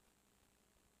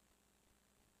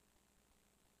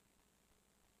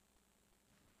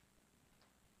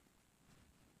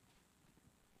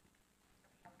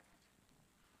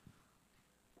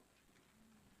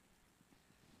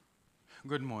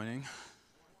Good morning.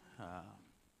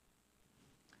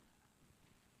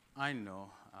 I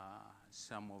know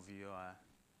some of you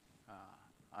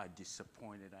are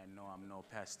disappointed. I know I'm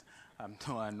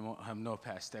no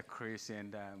Pastor Chris,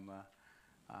 and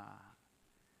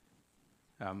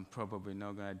I'm probably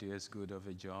not going to do as good of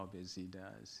a job as he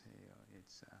does.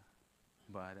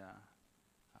 But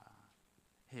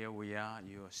here we are.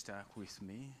 You're stuck with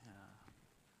me.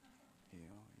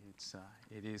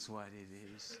 It is what it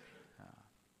is.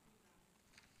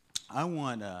 I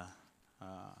want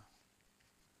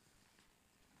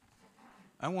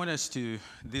us to,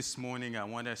 this morning, I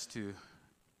want us to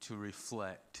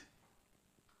reflect,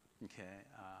 okay?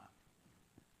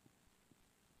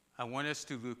 I want us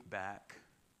to look back,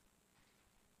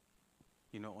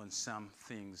 on some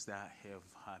things that have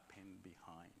happened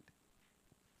behind.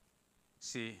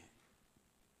 See,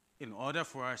 in order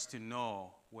for us to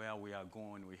know where we are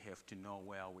going, we have to know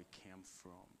where we came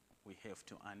from. We have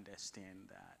to understand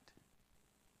that.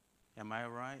 Am I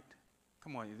right?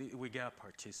 Come on, we got to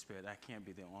participate. I can't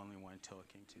be the only one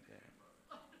talking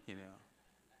today.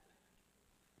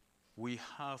 We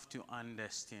have to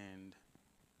understand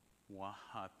what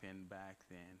happened back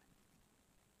then,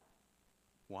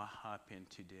 what happened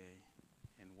today,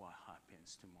 and what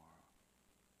happens tomorrow.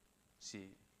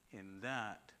 See, in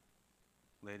that,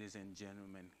 ladies and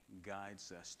gentlemen,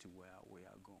 guides us to where we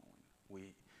are going.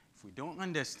 If we don't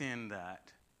understand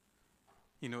that,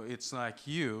 it's like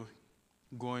you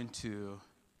going to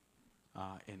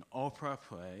an opera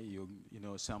play.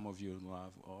 Some of you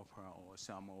love opera, or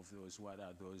some of those, what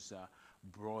are those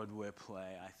Broadway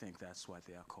play? I think that's what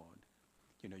they are called.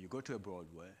 You go to a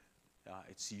Broadway.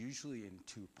 It's usually in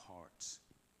two parts.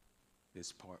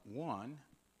 There's part one,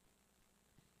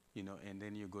 and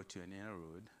then you go to an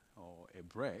interlude or a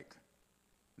break,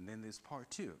 and then there's part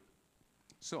two.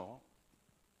 So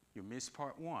you miss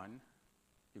part one,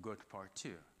 you go to part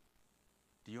two.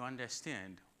 Do you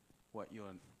understand what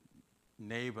your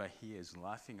neighbor here is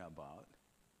laughing about?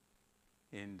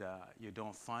 And you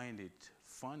don't find it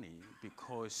funny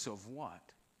because of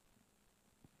what?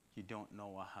 You don't know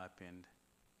what happened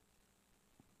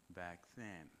back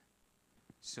then.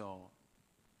 So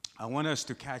I want us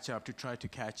to try to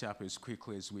catch up as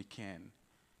quickly as we can,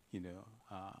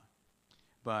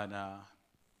 But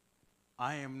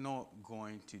I am not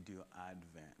going to do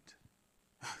Advent,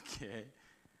 okay?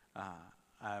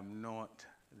 I'm not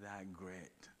that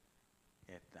great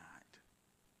at that.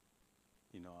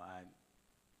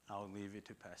 I'll leave it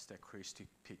to Pastor Chris to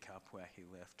pick up where he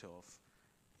left off.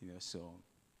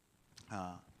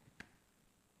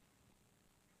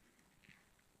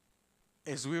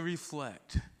 As we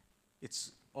reflect,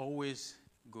 it's always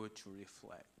good to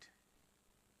reflect,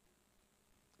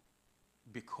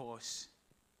 because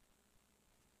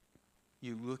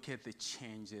you look at the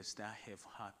changes that have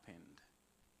happened.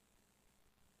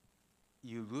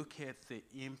 You look at the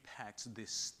impacts,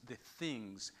 the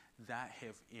things that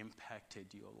have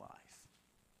impacted your life,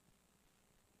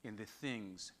 and the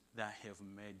things that have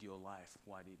made your life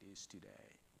what it is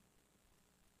today.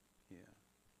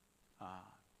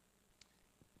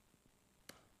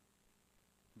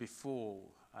 Before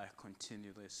I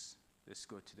continue, let's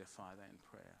go to the Father in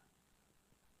prayer.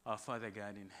 Our Father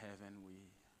God in heaven, we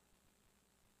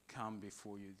come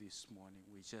before you this morning.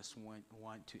 We just want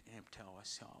to empty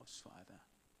ourselves, Father.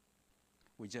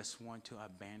 We just want to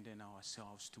abandon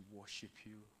ourselves to worship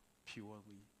you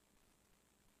purely,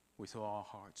 with all our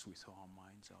hearts, with all our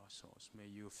minds, our souls. May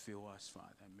you fill us,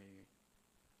 Father. May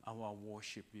our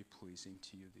worship be pleasing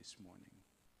to you this morning.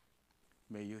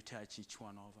 May you touch each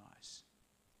one of us.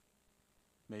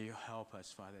 May you help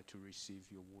us, Father, to receive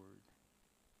your word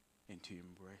and to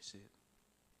embrace it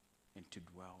and to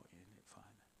dwell in it, Father.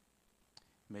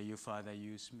 May you, Father,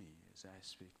 use me as I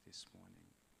speak this morning.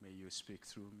 May you speak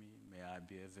through me. May I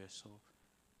be a vessel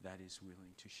that is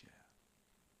willing to share.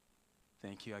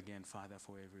 Thank you again, Father,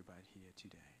 for everybody here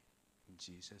today. In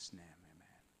Jesus' name,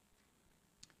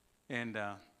 amen. And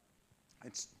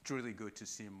it's truly good to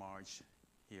see Marge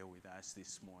here with us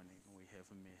this morning. We have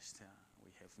missed her.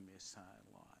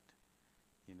 A lot,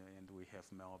 and we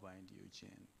have Melba and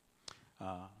Eugene.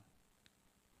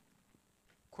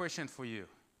 Question for you,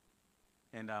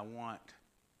 and I want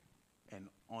an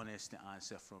honest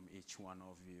answer from each one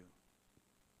of you.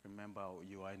 Remember,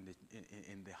 you are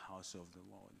in the house of the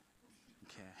Lord.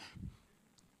 Okay.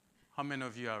 How many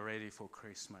of you are ready for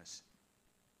Christmas?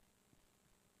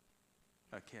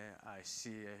 Okay, I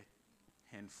see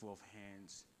a handful of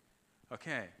hands.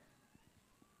 Okay.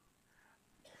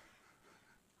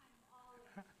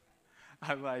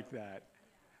 I like that.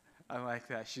 I like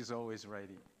that. She's always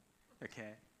ready.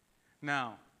 Okay.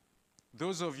 Now,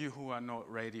 Those of you who are not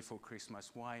ready for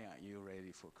Christmas, why aren't you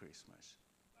ready for Christmas?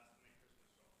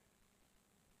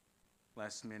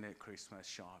 Last minute Christmas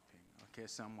shopping. Okay,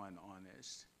 someone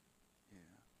honest.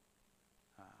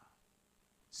 Yeah.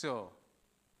 So,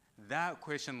 that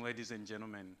question, ladies and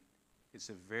gentlemen, is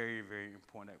a very, very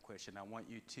important question. I want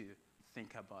you to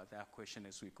think about that question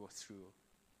as we go through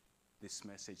this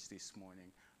message this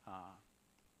morning.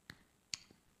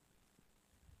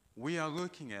 We are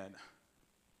looking at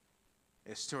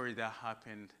a story that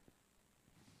happened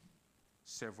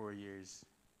several years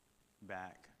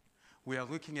back. We are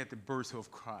looking at the birth of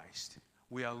Christ.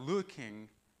 We are looking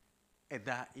at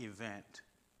that event.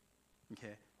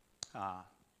 Okay?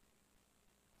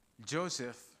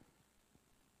 Joseph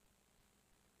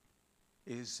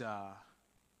is,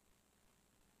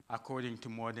 according to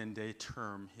modern day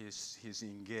term, he's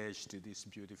engaged to this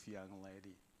beautiful young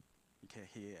lady. Okay,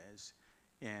 he is.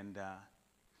 And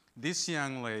this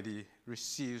young lady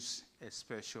receives a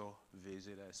special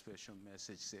visit, a special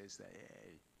message, says that,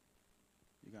 hey,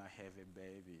 you're going to have a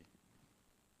baby.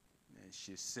 And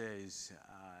she says,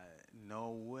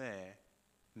 no way,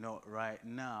 not right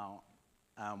now.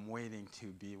 I'm waiting to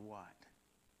be what?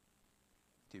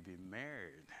 To be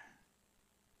married.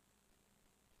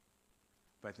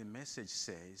 But the message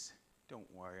says, don't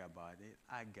worry about it.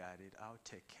 I got it. I'll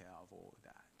take care of all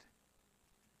that.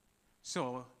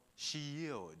 So she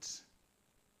yields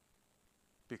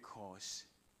because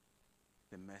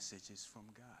the message is from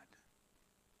God.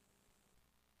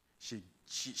 She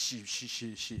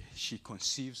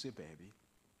conceives a baby.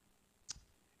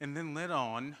 And then later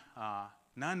on,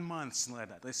 9 months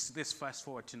later, let's fast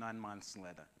forward to 9 months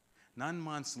later. 9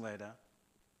 months later,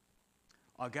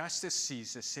 Augustus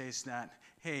Caesar says that,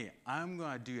 hey, I'm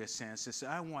going to do a census.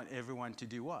 I want everyone to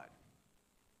do what?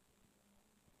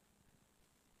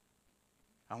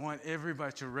 I want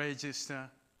everybody to register,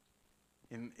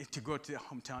 to go to their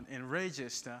hometown and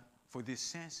register for this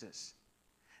census.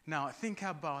 Now, think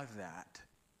about that.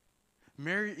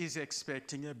 Mary is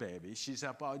expecting a baby. She's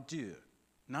about due.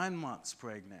 9 months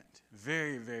pregnant.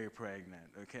 Very, very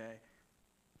pregnant, okay?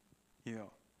 You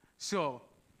know, so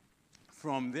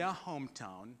from their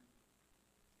hometown,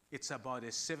 it's about a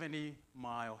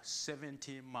 70-mile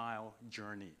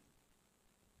journey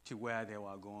to where they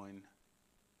were going,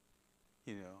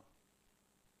 you know.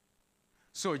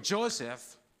 So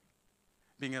Joseph,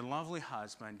 being a lovely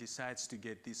husband, decides to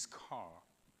get this car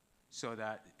so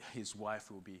that his wife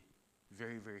will be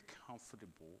very, very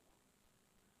comfortable.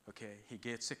 Okay, he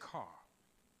gets a car,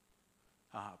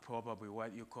 probably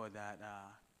what you call that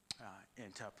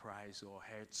Enterprise or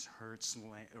Hertz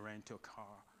rental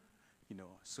car, you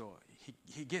know. So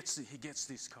he gets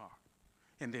this car,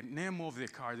 and the name of the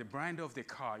car, the brand of the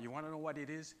car. You want to know what it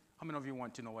is? How many of you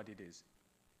want to know what it is?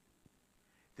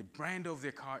 The brand of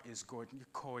the car is called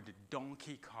the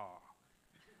Donkey Car.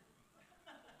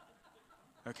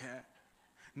 Okay,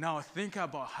 now think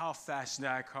about how fast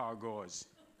that car goes.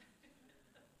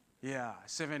 Yeah,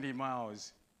 70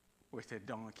 miles with a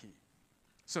donkey.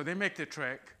 So they make the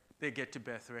trek. They get to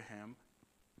Bethlehem.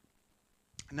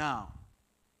 Now,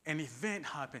 an event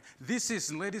happened. This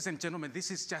is, ladies and gentlemen,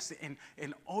 this is just an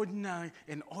ordinary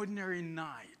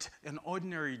night, an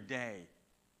ordinary day.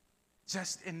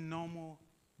 Just a normal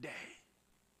day.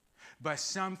 But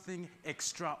something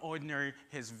extraordinary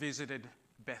has visited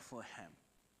Bethlehem.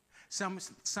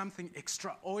 Something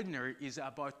extraordinary is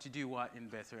about to do what in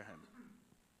Bethlehem?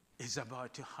 Is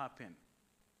about to happen.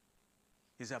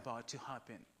 Is about to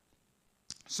happen.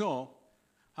 So,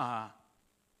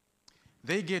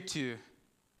 they get to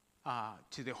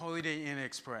the Holiday Inn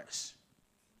Express.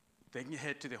 They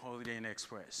head to the Holiday Inn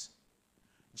Express.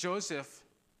 Joseph,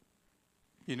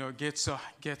 you know, gets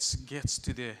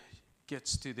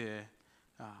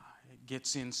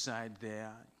inside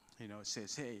there. You know,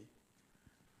 says, "Hey,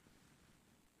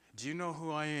 do you know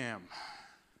who I am?"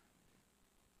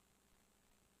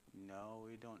 "No,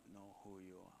 we don't know who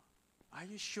you are." "Are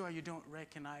you sure you don't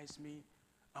recognize me?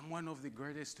 I'm one of the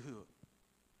greatest who?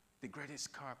 The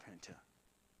greatest carpenter."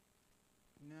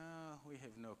 "No, we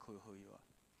have no clue who you are."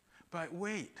 "But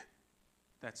wait,"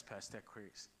 that's Pastor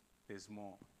Chris. There's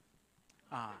more.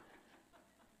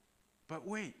 "But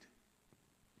wait,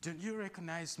 don't you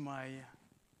recognize my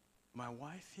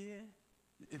wife here?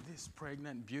 This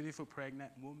pregnant, beautiful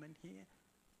pregnant woman here?"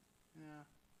 "Yeah."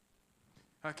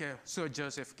 Okay, so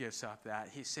Joseph gives up that.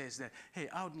 He says that, "Hey,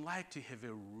 I would like to have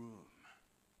a room.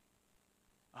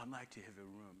 I'd like to have a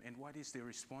room." And what is the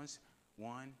response?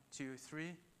 1, 2,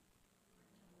 3.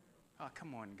 Oh,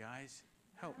 come on, guys.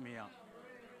 Help me out.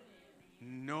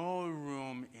 No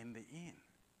room in the inn.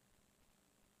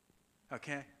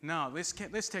 Okay, now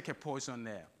let's take a pause on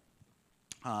there.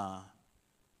 I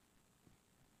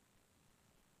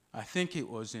think it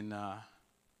was in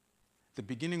the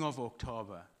beginning of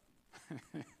October.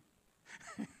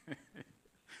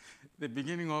 The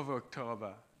beginning of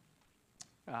October.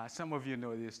 Some of you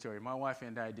know this story. My wife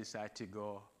and I decided to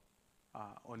go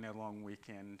on a long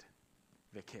weekend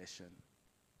vacation.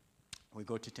 We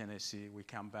go to Tennessee. We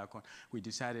come back on. We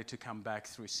decided to come back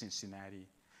through Cincinnati,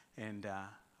 and it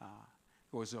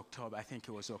was October. I think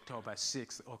it was October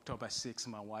 6th. October 6th,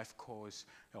 my wife calls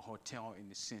a hotel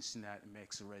in Cincinnati,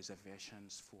 makes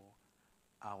reservations for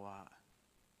our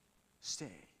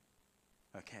stay.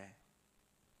 Okay.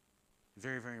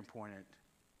 Very, very important.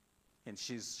 And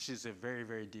she's a very,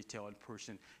 very detailed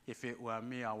person. If it were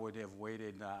me, I would have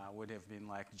waited. I would have been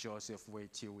like, Joseph,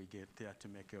 wait till we get there to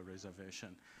make a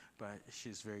reservation. But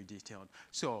she's very detailed.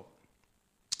 So,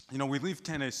 we leave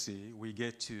Tennessee. We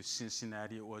get to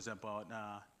Cincinnati. It was about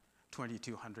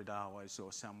 2,200 hours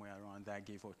or somewhere around that,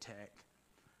 give or take.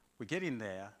 We get in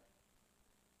there.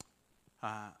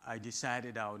 I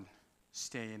decided I would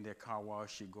stay in the car while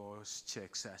she goes,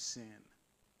 checks us in.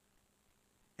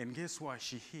 And guess what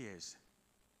she hears?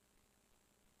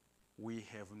 We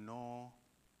have no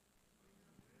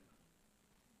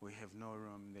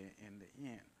room in the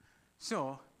inn.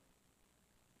 So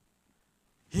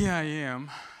here I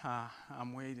am.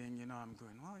 I'm waiting. I'm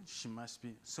going, well, she must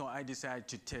be. So I decided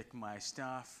to take my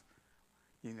stuff,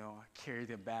 carry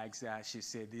the bags out. She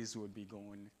said these would be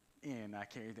going in. I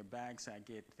carry the bags. I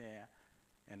get there,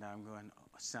 and I'm going,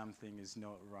 oh, something is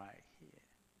not right here.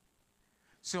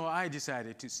 So I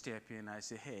decided to step in. I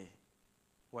say, hey,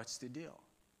 what's the deal?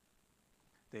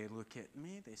 They look at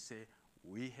me. They say,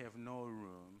 we have no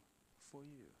room for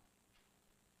you.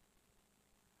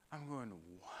 I'm going,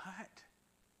 what?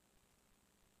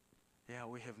 Yeah,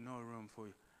 we have no room for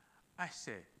you. I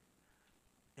said,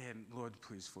 and Lord,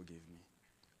 please forgive me.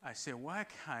 I said, what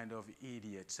kind of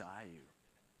idiots are you?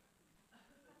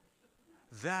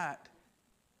 That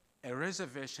a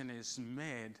reservation is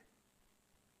made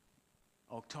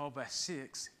October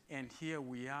 6th, and here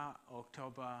we are,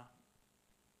 October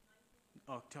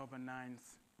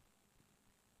 9th.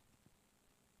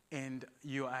 And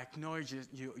you acknowledge,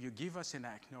 you give us an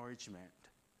acknowledgement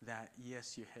that,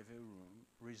 yes, you have a room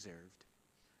reserved.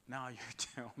 Now you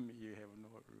tell me you have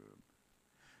no room.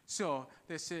 So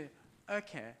they say,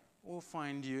 okay, we'll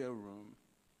find you a room,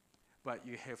 but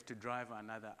you have to drive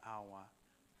another hour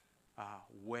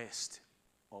west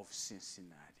of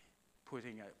Cincinnati,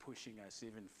 pushing us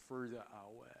even further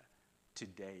away to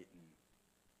Dayton.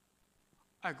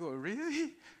 I go,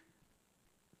 really?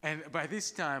 And by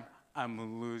this time,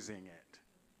 I'm losing it.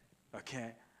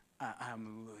 Okay?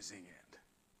 I'm losing it.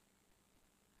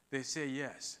 They say,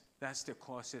 yes, that's the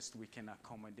closest we can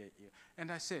accommodate you.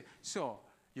 And I say, so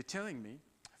you're telling me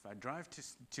if I drive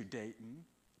to Dayton,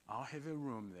 I'll have a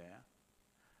room there.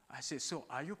 I said, so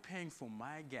are you paying for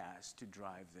my gas to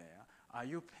drive there? Are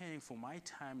you paying for my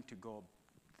time to go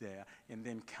there and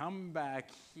then come back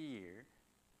here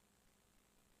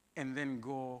and then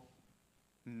go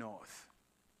north?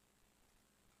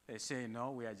 They say,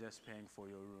 no, we are just paying for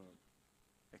your room.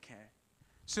 Okay?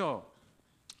 So,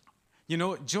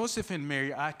 Joseph and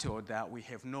Mary are told that we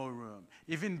have no room.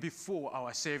 Even before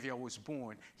our Savior was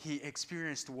born, he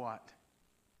experienced what?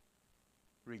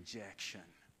 Rejection.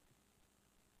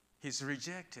 He's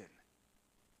rejected.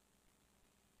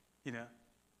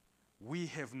 We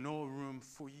have no room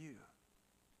for you.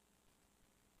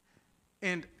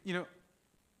 And,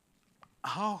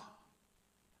 how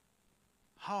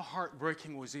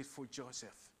heartbreaking was it for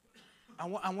Joseph? I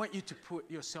want you to put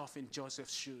yourself in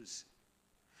Joseph's shoes.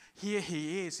 Here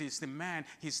he is, he's the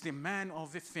man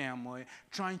of the family,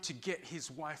 trying to get his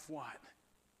wife what?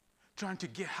 Trying to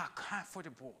get her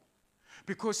comfortable.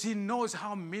 Because he knows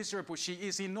how miserable she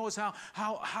is. He knows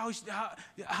how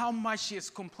much she has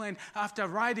complained after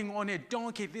riding on a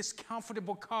donkey, this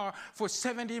comfortable car, for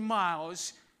 70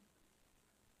 miles.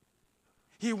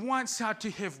 He wants her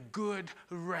to have good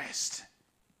rest.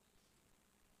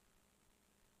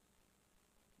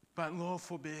 But Lord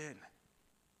forbid,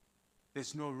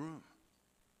 there's no room.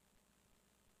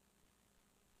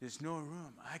 There's no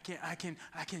room. I can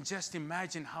just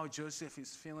imagine how Joseph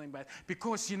is feeling, but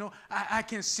because I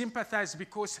can sympathize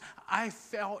because I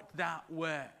felt that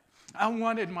way. I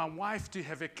wanted my wife to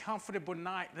have a comfortable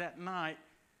night that night.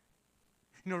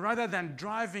 Rather than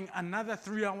driving another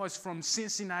 3 hours from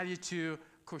Cincinnati to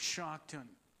Coshocton.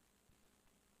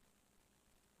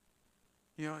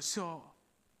 So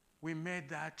we made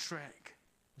that trek.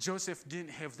 Joseph didn't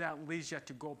have that leisure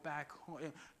to go back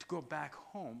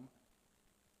home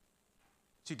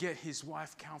to get his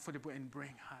wife comfortable and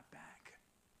bring her back.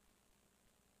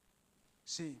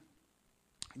 See,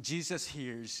 Jesus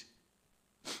hears,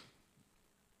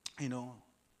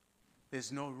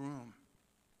 there's no room.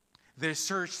 They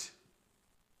searched.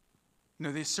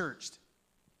 They searched.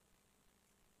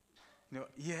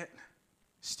 Yet,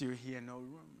 still here, no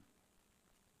room.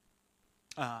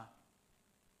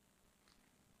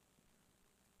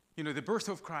 The birth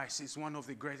of Christ is one of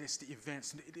the greatest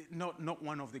events. Not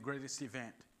one of the greatest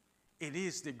events. It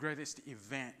is the greatest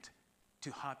event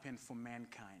to happen for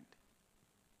mankind.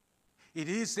 It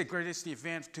is the greatest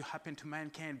event to happen to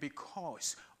mankind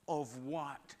because of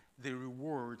what the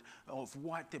reward, of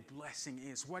what the blessing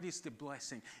is. What is the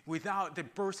blessing? Without the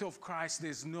birth of Christ,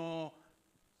 there's no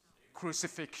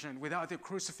crucifixion. Without the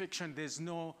crucifixion, there's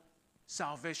no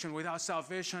salvation. Without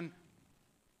salvation,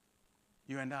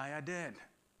 you and I are dead.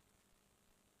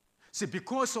 See,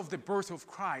 because of the birth of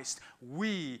Christ,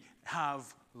 we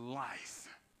have life.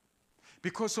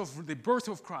 Because of the birth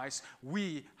of Christ,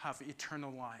 we have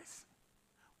eternal life.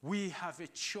 We have a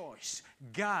choice.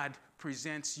 God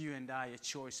presents you and I a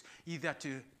choice, either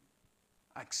to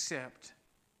accept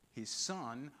his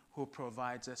Son, who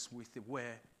provides us with the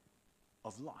way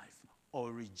of life,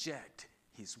 or reject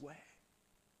his way,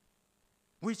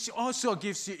 which also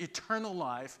gives you eternal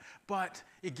life, but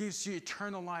it gives you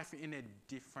eternal life in a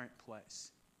different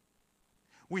place.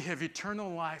 We have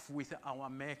eternal life with our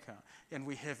Maker, and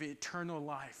we have eternal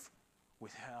life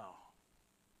with hell.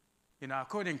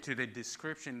 According to the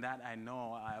description that I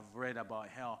know I've read about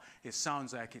hell, it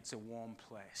sounds like it's a warm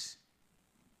place.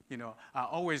 I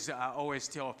always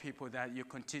tell people that you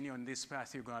continue on this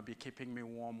path, you're going to be keeping me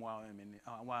warm while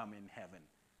I'm in heaven.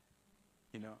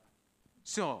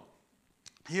 So,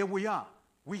 here we are.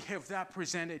 We have that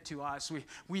presented to us.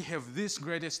 We have this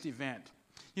greatest event.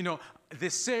 The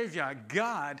Savior,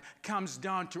 God, comes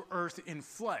down to earth in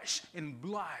flesh, in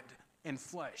blood and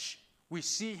flesh. We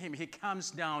see him. He comes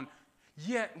down,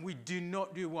 yet we do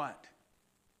not do what?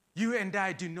 You and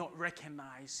I do not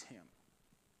recognize him.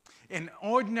 An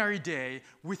ordinary day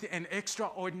with an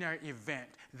extraordinary event.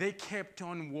 They kept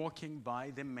on walking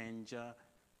by the manger.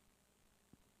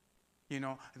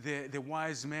 The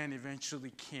wise man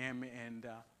eventually came and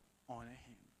honored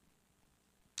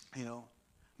him.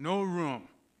 No room.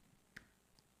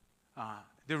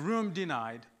 The room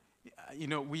denied.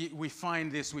 We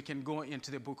find this. We can go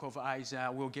into the book of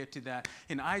Isaiah. We'll get to that.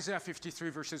 In Isaiah 53,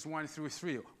 verses 1 through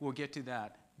 3, we'll get to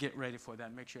that. Get ready for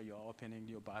that. Make sure you're opening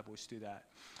your Bibles to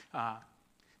that.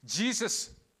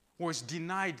 Jesus was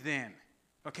denied then.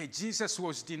 Okay, Jesus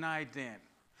was denied then.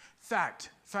 Fact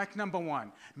number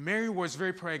one, Mary was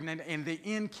very pregnant, and the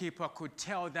innkeeper could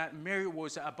tell that Mary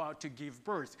was about to give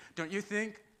birth. Don't you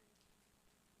think?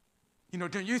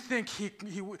 Don't you think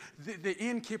the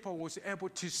innkeeper was able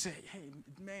to say, hey,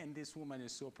 man, this woman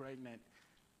is so pregnant?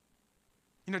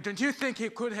 Don't you think he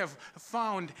could have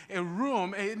found a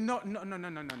room, not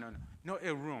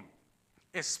a room,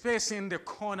 a space in the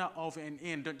corner of an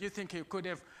inn? Don't you think he could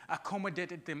have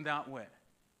accommodated them that way?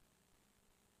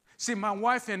 See, my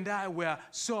wife and I were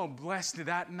so blessed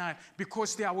that night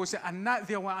because there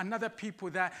were another people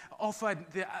that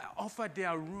offered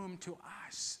their room to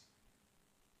us.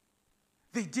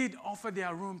 They did offer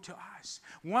their room to us.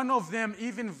 One of them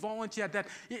even volunteered that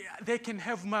they can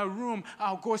have my room.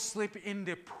 I'll go sleep in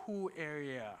the pool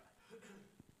area.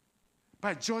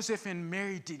 But Joseph and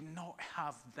Mary did not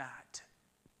have that.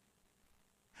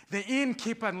 The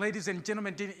innkeeper, ladies and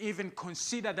gentlemen, didn't even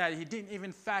consider that. He didn't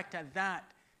even factor that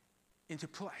into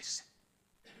place.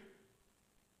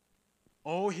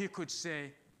 All he could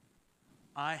say,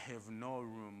 I have no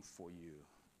room for you.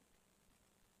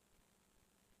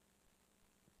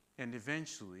 And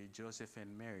eventually, Joseph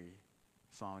and Mary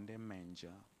found a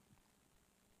manger.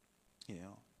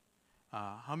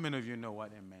 How many of you know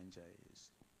what a manger is?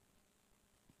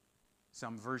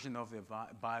 Some version of the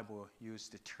Bible use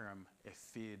the term a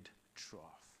feed trough.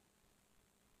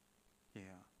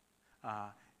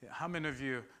 How many of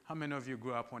you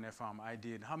grew up on a farm? I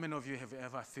did. How many of you have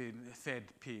ever fed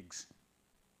pigs?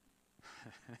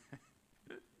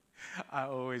 I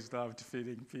always loved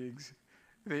feeding pigs.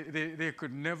 They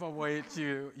could never wait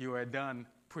till you were done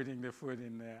putting the food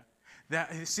in there.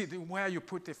 See, where you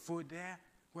put the food there,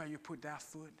 where you put that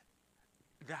food,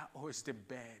 that was the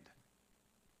bed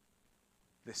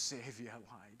the Savior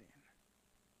lied in.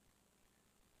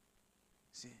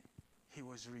 See, he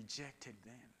was rejected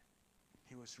then.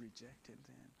 He was rejected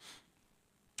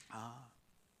then.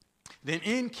 The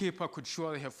innkeeper could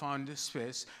surely have found this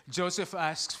space. Joseph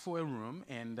asks for a room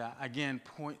and again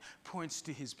points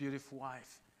to his beautiful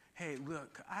wife. Hey,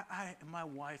 look, my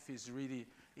wife is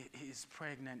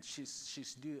pregnant.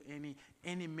 She's due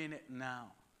any minute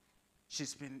now.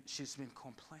 She's been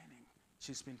complaining.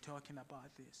 She's been talking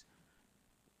about this,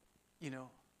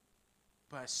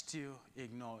 but still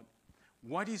ignored.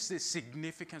 What is the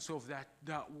significance of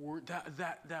that word,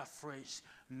 that phrase?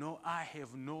 No, I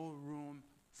have no room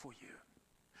for you.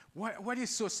 What is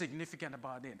so significant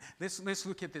about it? Let's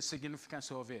look at the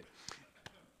significance of it.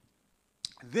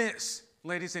 This,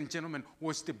 ladies and gentlemen,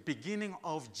 was the beginning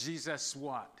of Jesus'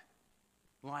 what?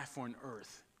 Life on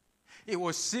earth. It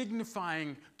was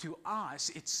signifying to us,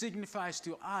 it signifies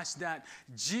to us that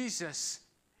Jesus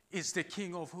is the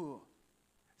King of who?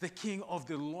 The King of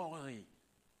the lowly,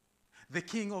 the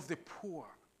King of the poor.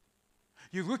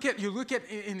 You look at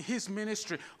in his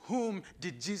ministry, whom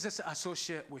did Jesus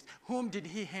associate with? Whom did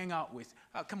he hang out with?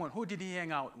 Come on, who did he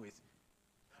hang out with?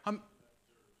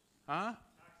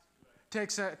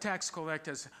 Tax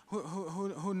collectors.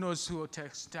 Who knows who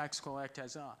tax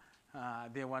collectors are?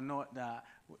 They were not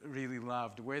really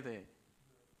loved, were they?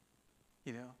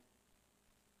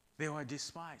 They were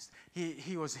despised.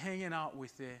 He was hanging out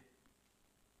with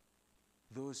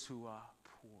those who are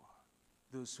poor,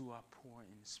 those who are poor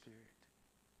in spirit.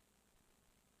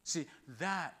 See,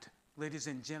 that, ladies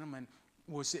and gentlemen,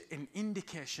 was an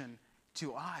indication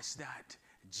to us that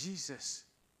Jesus,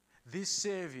 this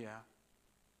Savior,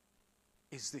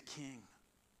 is the King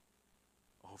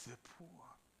of the poor.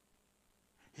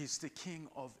 He's the King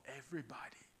of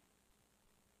everybody.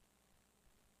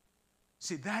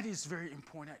 See, that is very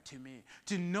important to me.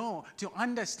 To know, to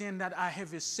understand that I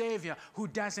have a Savior who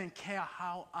doesn't care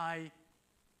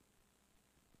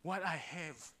what I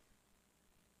have.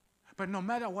 But no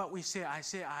matter what we say,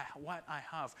 what I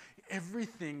have.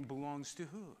 Everything belongs to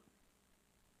who?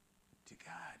 To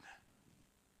God.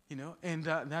 And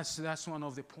that's one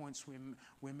of the points we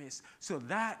miss. So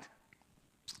that,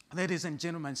 ladies and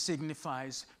gentlemen,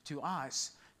 signifies to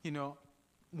us,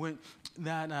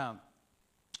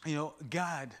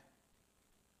 God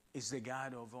is the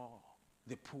God of all,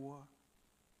 the poor.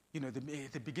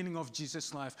 The beginning of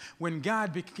Jesus' life, when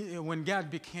God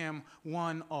became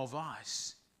one of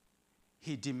us,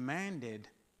 he demanded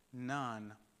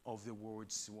none of the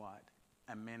world's what?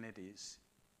 Amenities.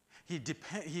 He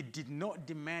did not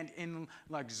demand any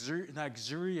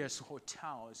luxurious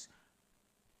hotels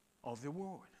of the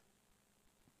world.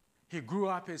 He grew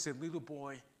up as a little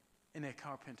boy in a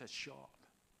carpenter shop.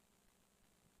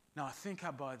 Now think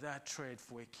about that trade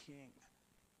for a king.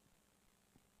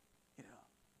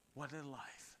 What a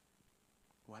life.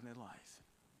 What a life.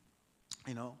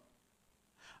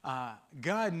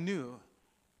 God knew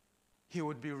he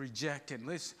would be rejected.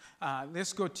 Let's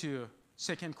go to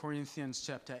 2 Corinthians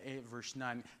chapter 8, verse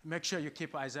 9. Make sure you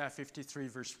keep Isaiah 53,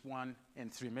 verse 1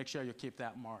 and 3. Make sure you keep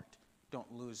that marked.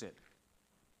 Don't lose it.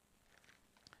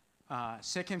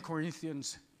 2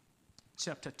 Corinthians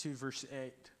chapter 2, verse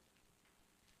 8.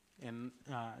 And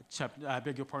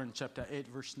chapter 8,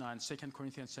 verse 9. 2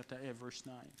 Corinthians chapter 8, verse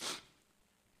 9.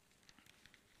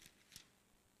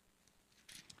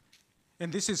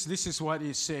 And this is what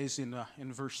it says in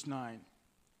verse 9.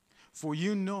 For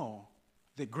you know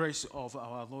the grace of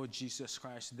our Lord Jesus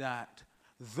Christ, that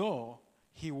though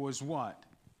he was what?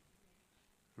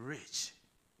 Rich.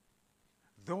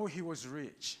 Though he was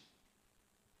rich,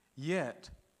 yet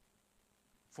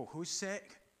for whose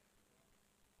sake?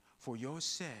 For your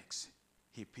sakes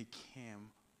he became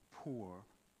poor,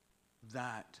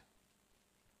 that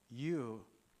you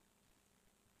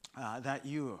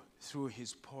through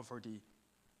his poverty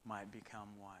might become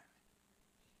what?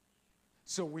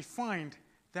 So we find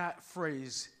that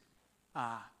phrase,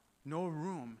 no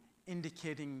room,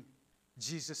 indicating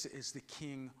Jesus is the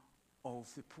King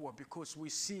of the poor, because we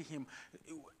see him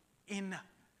in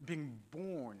being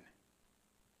born.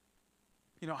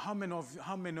 How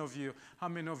many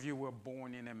of you were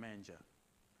born in a manger?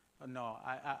 No,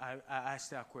 I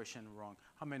asked that question wrong.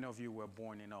 How many of you were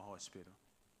born in a hospital?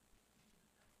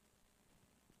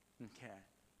 Okay.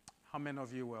 How many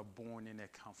of you were born in a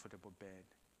comfortable bed?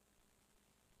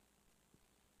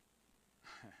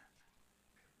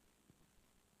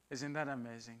 Isn't that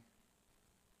amazing?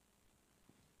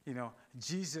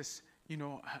 Jesus,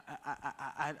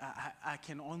 I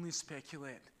can only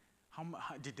speculate. How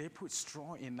did they put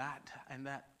straw in that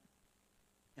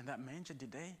manger?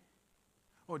 Did they?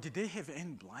 Or did they have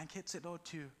any blankets at all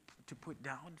to put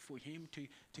down for him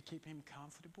to keep him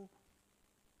comfortable?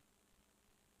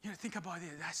 Think about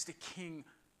it. That's the King.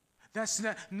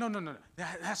 No.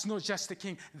 That's not just the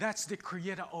King. That's the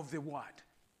creator of the what?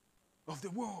 Of the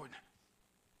world.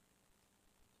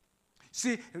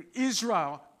 See,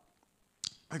 Israel,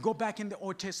 I go back in the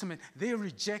Old Testament, they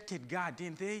rejected God,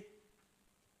 didn't they?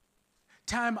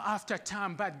 Time after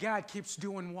time, but God keeps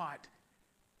doing what?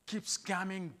 Keeps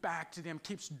coming back to them,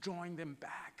 keeps drawing them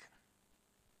back.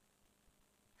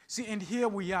 See, and here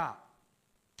we are.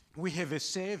 We have a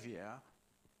Savior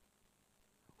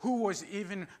who was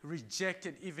even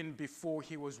rejected even before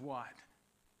he was what?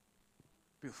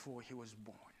 Before he was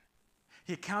born.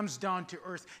 He comes down to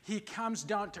earth. He comes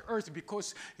down to earth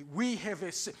because we have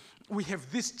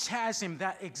this chasm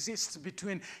that exists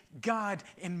between God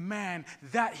and man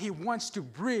that he wants to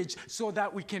bridge so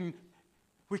that we can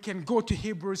go to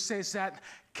Hebrews, says that,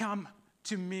 come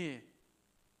to me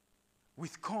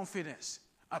with confidence.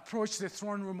 Approach the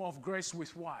throne room of grace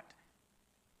with what?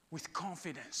 With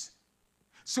confidence.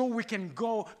 So we can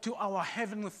go to our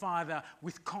Heavenly Father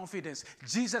with confidence.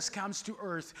 Jesus comes to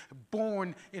earth,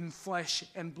 born in flesh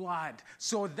and blood,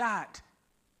 so that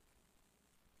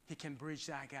he can bridge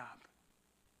that gap.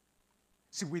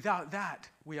 See, without that,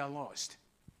 we are lost.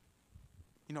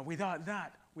 Without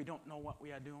that, we don't know what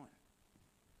we are doing.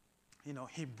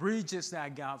 He bridges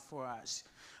that gap for us.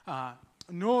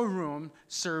 No room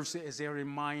serves as a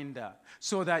reminder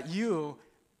so that you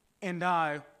and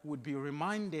I would be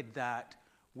reminded that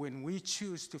when we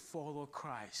choose to follow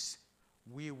Christ,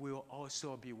 we will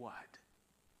also be what?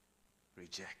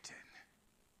 Rejected.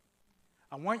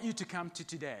 I want you to come to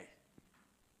today.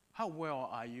 How well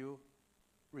are you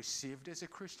received as a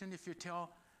Christian? Let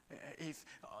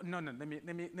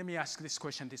me ask this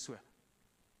question this way.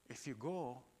 If you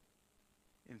go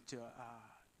into,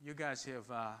 you guys have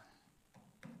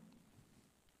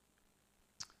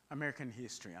American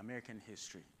history.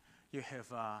 You have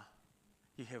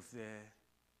the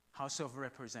House of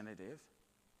Representatives,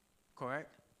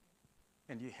 correct?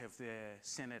 And you have the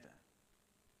Senator.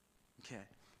 Okay.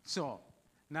 So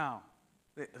now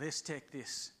let's take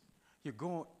this. You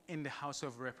go in the House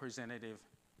of Representatives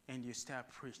and you start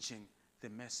preaching the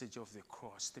message of the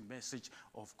cross, the message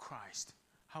of Christ.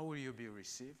 How will you be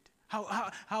received?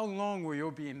 How long will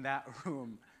you be in that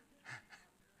room?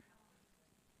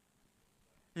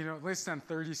 Less than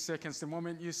 30 seconds. The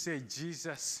moment you say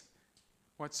Jesus,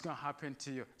 what's going to happen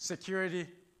to you? Security?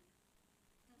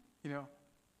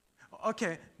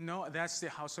 Okay, no, that's the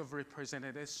House of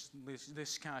Representatives.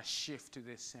 This kind of shift to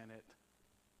the Senate.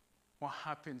 What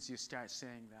happens? You start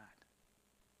saying that.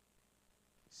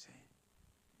 See?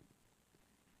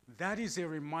 That is a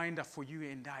reminder for you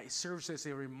and I. It serves as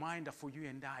a reminder for you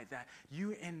and I that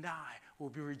you and I will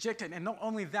be rejected. And not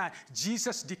only that,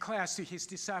 Jesus declares to his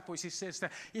disciples, he says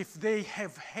that if they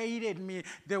have hated me,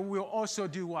 they will also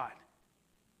do what?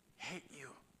 Hate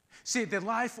you. See, the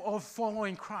life of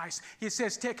following Christ, he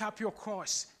says, take up your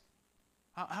cross.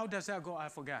 How does that go? I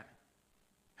forgot.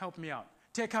 Help me out.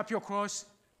 Take up your cross.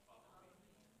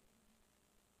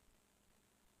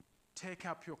 Take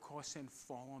up your cross and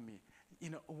follow me.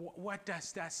 What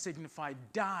does that signify?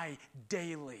 Die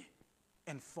daily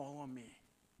and follow me.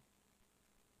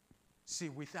 See,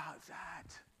 without that,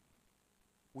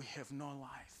 we have no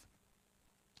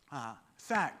life.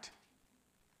 Fact,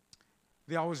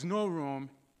 there was no room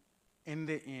in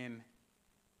the inn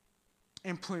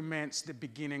implements the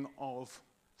beginning of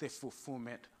the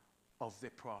fulfillment of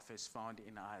the prophets found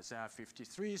in Isaiah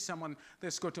 53.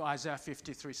 Let's go to Isaiah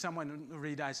 53. Someone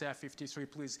read Isaiah 53,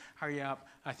 please. Hurry up.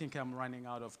 I think I'm running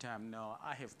out of time. No,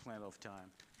 I have plenty of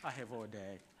time. I have all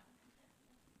day.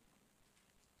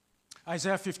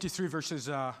 Isaiah 53, verses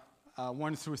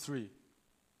 1 through 3.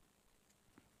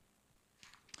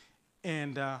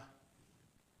 And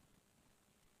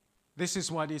this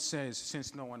is what it says,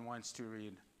 since no one wants to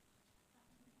read.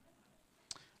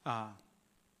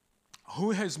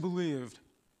 Who has believed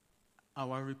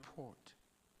our report?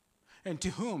 And to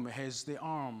whom has the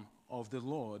arm of the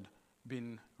Lord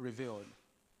been revealed?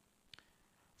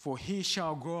 For he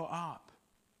shall grow up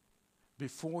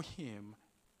before him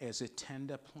as a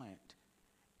tender plant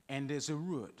and as a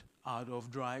root out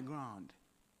of dry ground.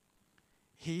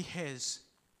 He has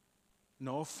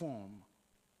no form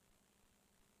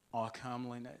or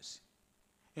comeliness.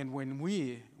 And when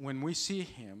we see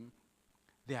him,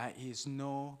 there is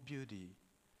no beauty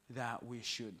that we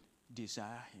should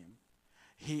desire him.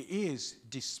 He is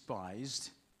despised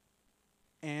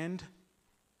and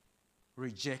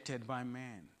rejected by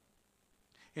man,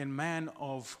 and man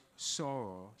of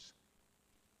sorrows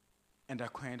and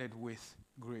acquainted with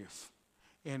grief.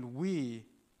 And we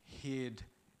hid,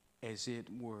 as it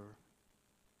were,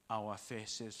 our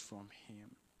faces from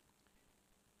him.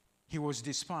 He was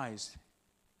despised,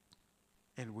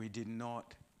 and we did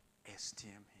not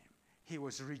esteem him. He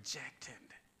was rejected.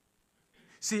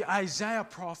 See, Isaiah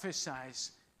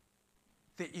prophesies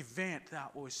the event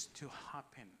that was to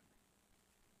happen.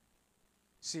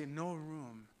 See, no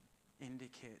room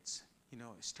indicates, it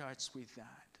starts with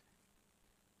that.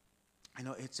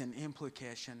 It's an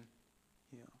implication,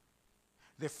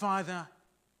 The Father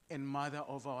and mother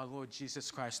of our Lord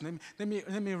Jesus Christ. Let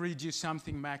me read you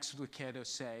something Max Lucado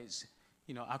says.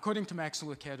 According to Max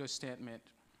Lucado's statement,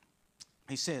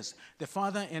 he says, the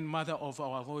father and mother of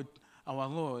our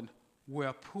Lord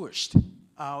were pushed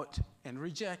out and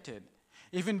rejected.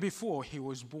 Even before he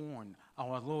was born,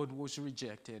 our Lord was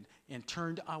rejected and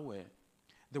turned away.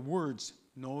 The words,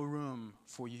 "No room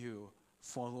for you,"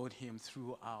 followed him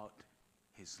throughout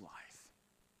his life.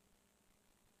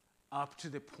 Up to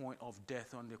the point of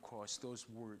death on the cross, those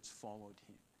words followed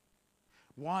him.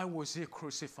 Why was he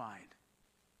crucified?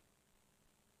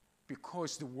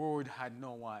 Because the world had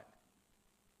no what?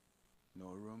 No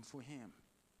room for him.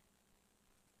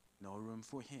 No room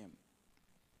for him.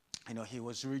 He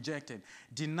was rejected,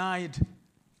 denied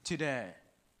today.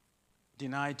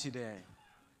 Denied today.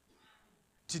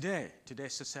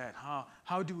 Today's society,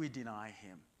 how do we deny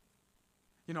him?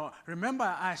 Remember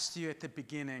I asked you at the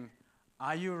beginning,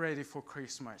 are you ready for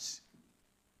Christmas?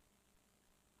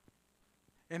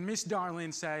 And Miss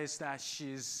Darlene says that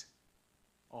she's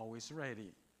always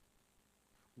ready.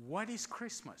 What is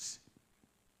Christmas?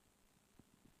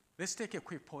 Let's take a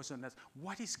quick pause on that.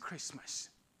 What is Christmas?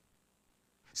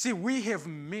 See, we have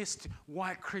missed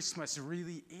what Christmas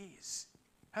really is,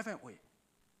 haven't we?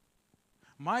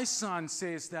 My son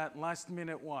says that last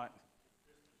minute what?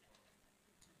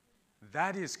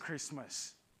 That is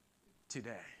Christmas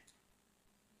today.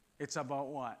 It's about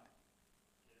what?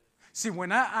 See,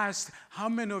 when I asked how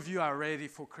many of you are ready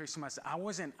for Christmas, I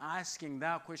wasn't asking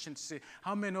that question to say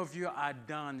how many of you are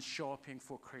done shopping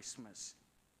for Christmas.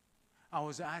 I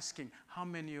was asking how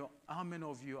many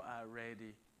of you are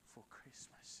ready for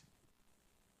Christmas.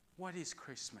 What is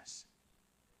Christmas?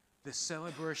 The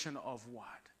celebration of what?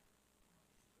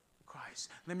 Christ.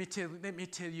 Let me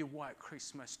tell you what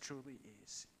Christmas truly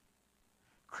is.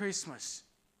 Christmas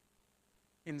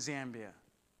in Zambia.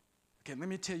 Okay, let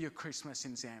me tell you Christmas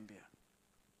in Zambia.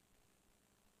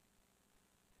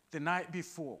 The night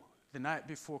before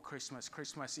Christmas,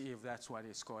 Christmas Eve, that's what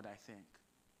it's called, I think.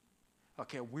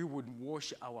 Okay, we would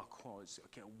wash our clothes,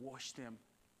 wash them.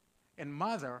 And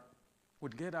mother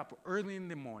would get up early in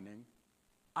the morning,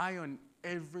 iron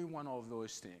every one of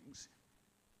those things,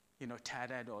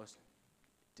 tattered or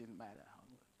didn't matter how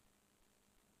much,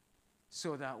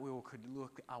 so that we could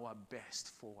look our best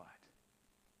for what?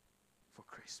 For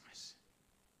Christmas.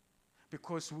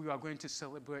 Because we are going to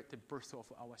celebrate the birth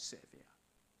of our Savior.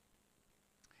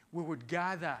 We would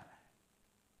gather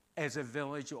as a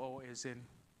village or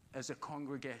as a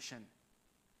congregation,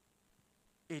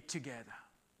 eat together,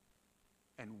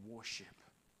 and worship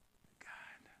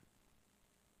God.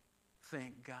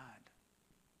 Thank God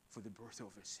for the birth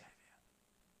of a Savior.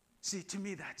 See, to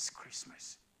me, that's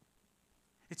Christmas.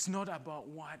 It's not about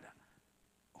what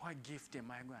gift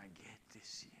am I going to get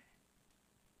this year?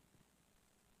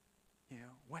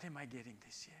 What am I getting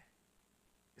this year?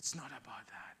 It's not about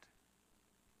that.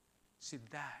 See,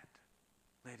 that,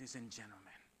 ladies and gentlemen,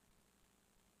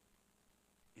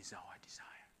 is our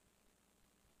desire.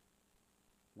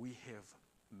 We have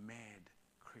made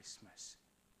Christmas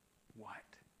what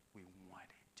we want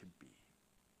it to be,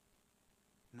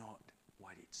 not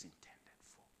what it's intended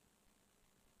for.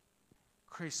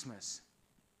 Christmas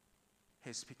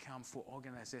has become, for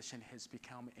organization, has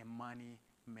become a money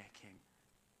making.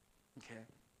 Okay?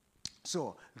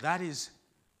 So that is,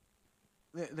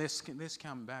 let's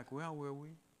come back. Where were we?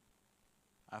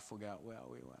 I forgot where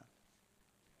we were.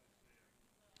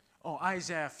 Oh,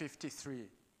 Isaiah 53.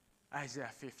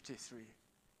 Isaiah 53.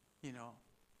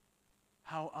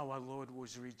 How our Lord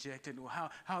was rejected,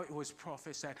 how it was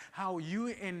prophesied, how you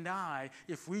and I,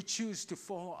 if we choose to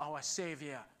follow our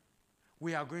Savior,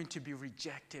 we are going to be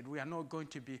rejected. We are not going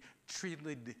to be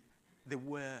treated the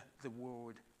way the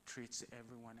world treats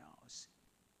everyone else.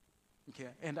 Okay,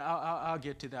 and I'll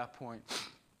get to that point.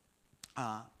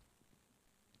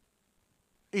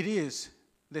 It is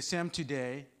the same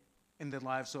today in the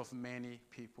lives of many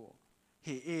people.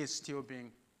 He is still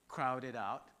being crowded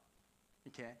out.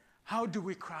 Okay, how do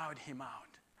we crowd him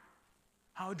out?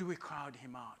 How do we crowd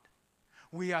him out?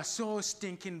 We are so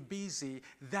stinking busy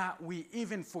that we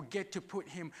even forget to put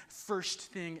him first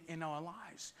thing in our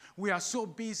lives. We are so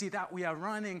busy that we are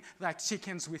running like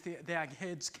chickens with their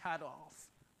heads cut off.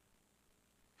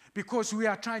 Because we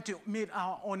are trying to meet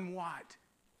our own what?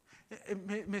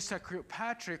 Mr.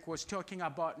 Kirkpatrick was talking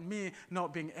about me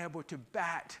not being able to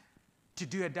bat, to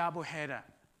do a double header.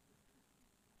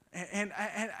 And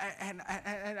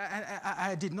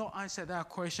I did not answer that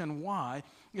question why,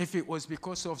 if it was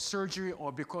because of surgery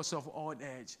or because of old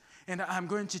age. And I'm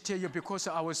going to tell you, because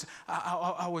I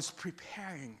was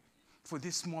preparing for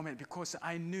this moment, because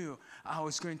I knew I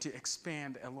was going to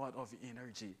expend a lot of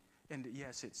energy And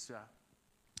yes,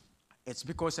 it's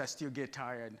because I still get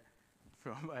tired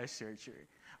from my surgery.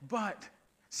 But,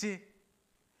 see,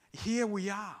 here we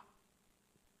are.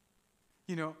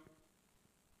 You know,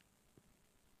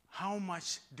 how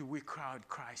much do we crowd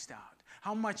Christ out?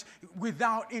 How much,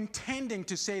 without intending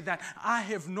to say that I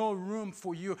have no room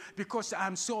for you because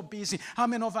I'm so busy. How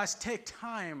many of us take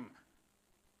time?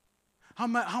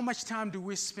 How much time do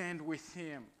we spend with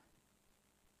him?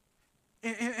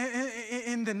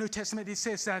 In the New Testament, it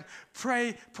says that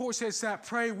pray, Paul says that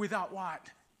pray without what?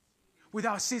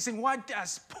 Without ceasing. What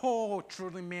does Paul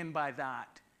truly mean by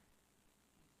that?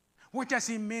 What does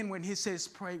he mean when he says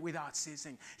pray without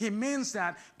ceasing? He means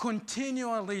that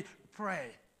continually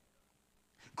pray.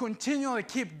 Continually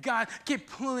keep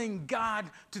pulling God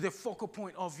to the focal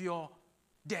point of your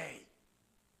day.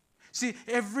 See,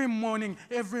 every morning,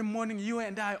 you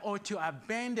and I ought to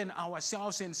abandon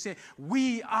ourselves and say,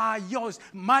 we are yours.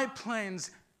 My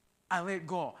plans, I let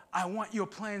go. I want your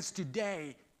plans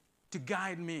today to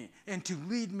guide me and to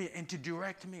lead me and to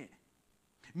direct me.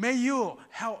 May you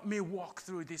help me walk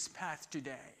through this path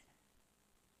today.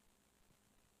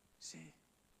 See,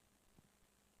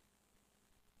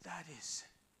 that is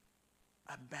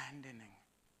abandoning.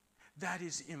 That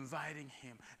is inviting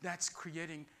him. That's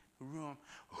creating room.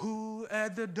 Who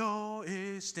at the door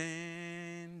is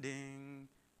standing?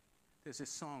 There's a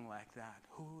song like that.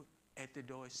 Who at the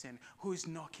door is standing? Who is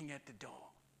knocking at the door?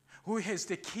 Who has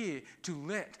the key to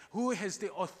let? Who has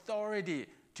the authority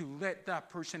to let that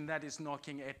person that is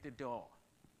knocking at the door?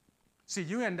 See,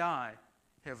 you and I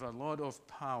have a lot of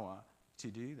power to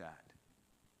do that.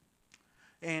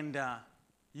 And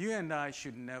you and I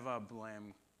should never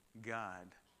blame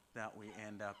God that we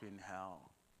end up in hell.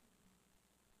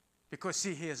 Because,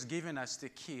 see, he has given us the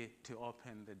key to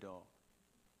open the door.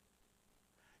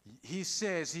 He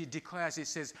says, he declares, he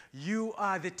says, you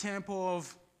are the temple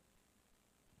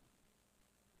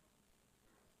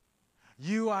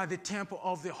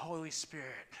of the Holy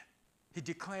Spirit. He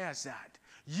declares that.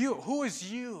 You, who is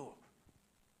you?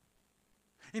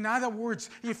 In other words,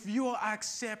 if you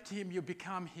accept him, you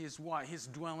become his what? His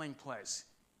dwelling place.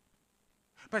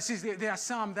 But see, there are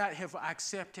some that have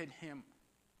accepted him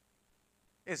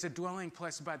as a dwelling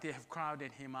place, but they have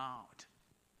crowded him out.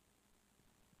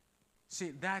 See,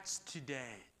 that's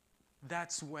today.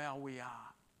 That's where we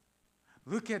are.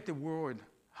 Look at the world,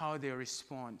 how they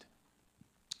respond.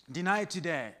 Deny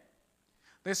today.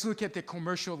 Let's look at the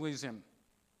commercialism.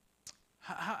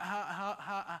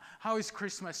 How is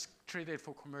Christmas treated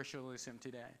for commercialism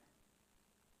today?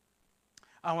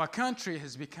 Our country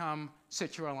has become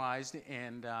secularized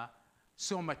and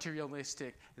so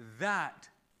materialistic that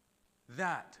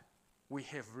we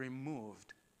have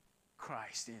removed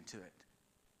Christ into it.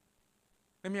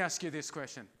 Let me ask you this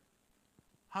question.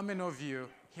 How many of you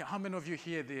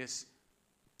hear this?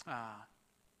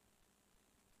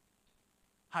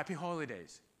 Happy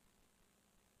holidays.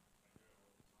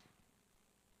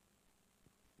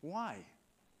 Why?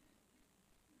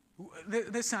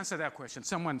 Let's answer that question.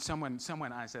 Someone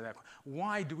answer that question.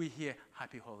 Why do we hear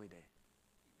happy holiday? Because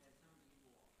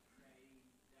some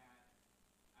people say that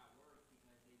at work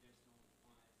because they just don't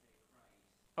want to say Christ.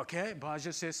 Okay,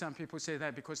 Baja says some people say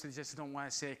that because they just don't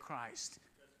want to say Christ.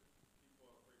 Because people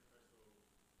are afraid Christ will project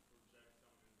something that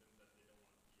they don't want to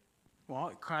feel.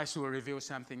 Well, Christ will reveal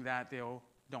something that they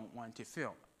don't want to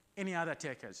feel. Any other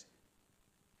takers?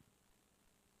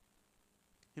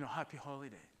 Happy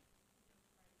holiday.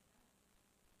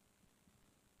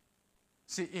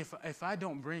 See, if I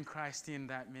don't bring Christ in,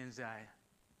 that means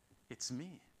it's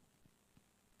me.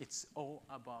 It's all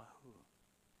about who?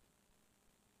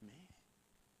 Me.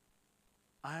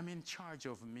 I'm in charge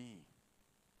of me.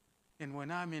 And when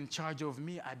I'm in charge of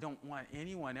me, I don't want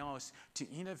anyone else to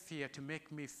interfere to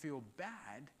make me feel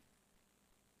bad.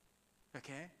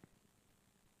 Okay?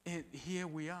 And here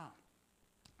we are.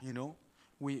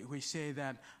 We say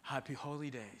that happy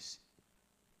holidays.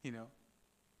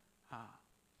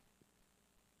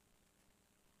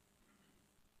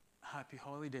 Happy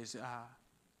holidays.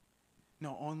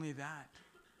 Not only that,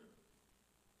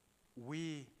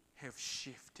 we have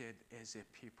shifted as a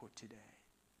people today.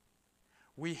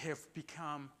 We have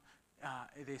become,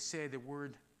 they say the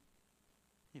word,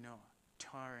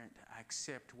 tolerant,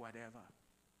 accept whatever.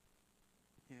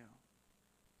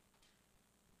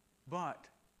 But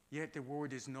yet the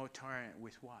word is not tolerant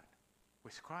with what?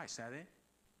 With Christ, are they?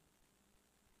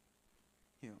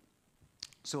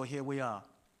 So here we are.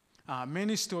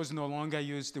 Many stores no longer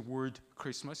use the word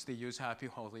Christmas. They use happy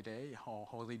holiday or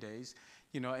holidays.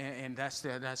 And that's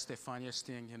the funniest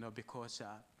thing, because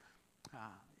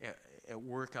at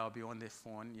work I'll be on the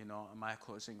phone. My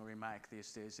closing remark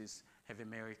these days is, have a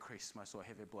Merry Christmas or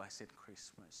have a blessed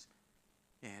Christmas.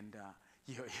 And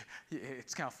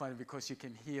it's kind of funny because you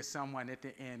can hear someone at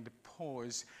the end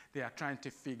pause. They are trying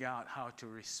to figure out how to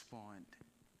respond.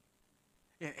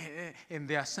 And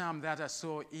there are some that are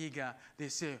so eager, they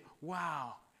say,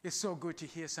 wow, it's so good to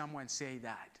hear someone say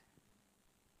that.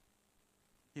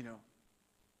 You know,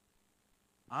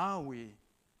 are we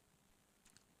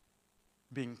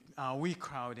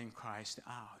crowding Christ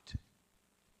out?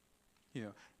 You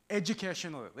know,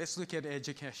 educationally, let's look at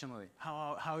educationally.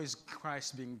 How is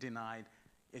Christ being denied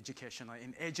educationally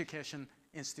in education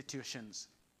institutions?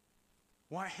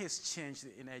 What has changed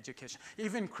in education?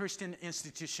 Even Christian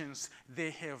institutions,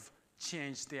 they have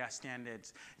changed their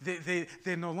standards.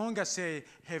 They no longer say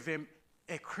have a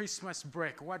Christmas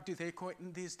break. What do they call it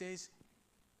in these days?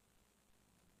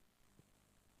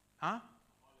 Huh?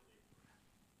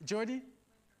 Jody?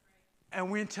 A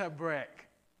winter break.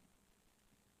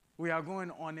 We are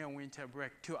going on a winter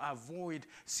break to avoid.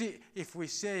 See, if we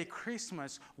say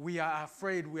Christmas, we are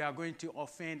afraid we are going to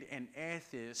offend an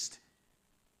atheist.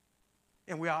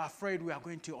 And we are afraid we are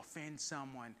going to offend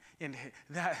someone. And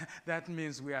that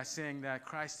means we are saying that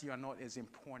Christ, you are not as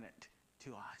important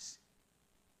to us.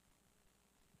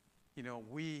 You know,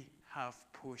 we have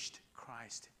pushed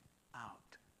Christ out.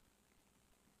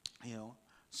 You know,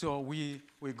 so we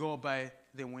go by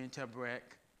the winter break.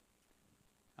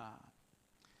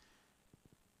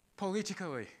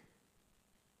 Politically,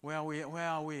 where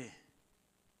are we?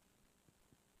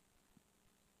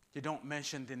 You don't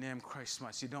mention the name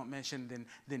Christmas. You don't mention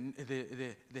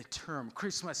the term.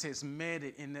 Christmas has made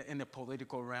it in the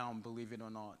political realm, believe it or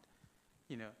not.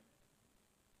 You know,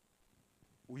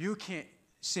 you can't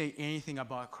say anything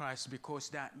about Christ because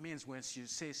that means when you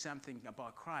say something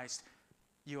about Christ,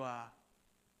 you are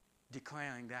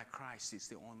declaring that Christ is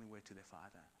the only way to the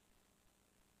Father.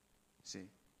 See?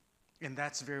 And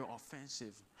that's very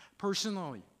offensive.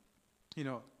 Personally, you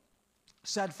know,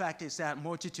 sad fact is that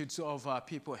multitudes of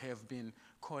people have been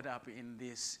caught up in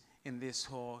this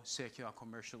whole secular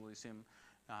commercialism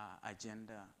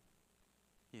agenda.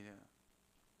 You know,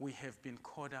 we have been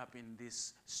caught up in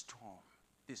this storm,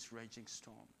 this raging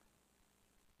storm.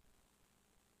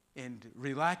 And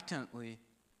reluctantly,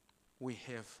 we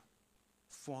have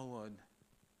followed,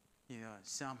 you know,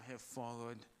 some have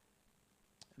followed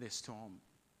the storm.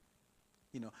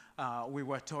 You know, we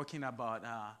were talking about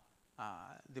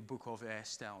the book of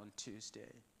Esther on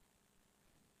Tuesday.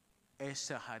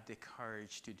 Esther had the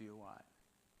courage to do what?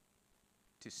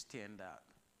 To stand up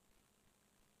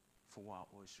for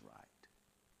what was right.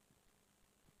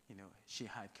 You know, she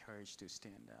had courage to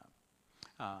stand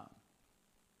up.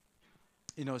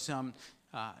 You know, some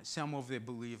of the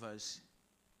believers,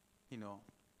 you know,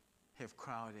 have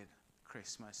crowded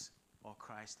Christmas or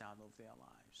Christ out of their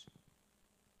lives.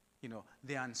 You know,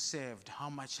 the unsaved, how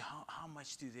much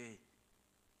do they,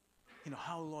 you know,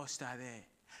 how lost are they?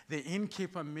 The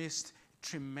innkeeper missed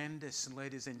tremendous,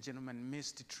 ladies and gentlemen,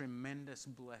 missed tremendous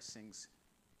blessings.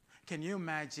 Can you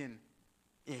imagine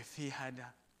if he had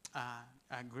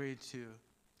agreed to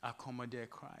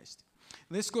accommodate Christ?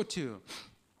 Let's go to,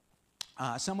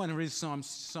 someone read Psalm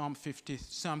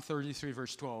 33,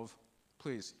 verse 12,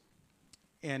 please.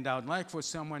 And I would like for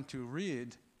someone to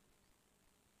read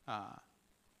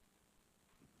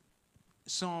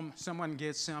someone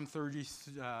gets Psalm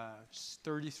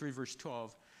 33, verse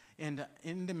 12. And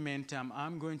in the meantime,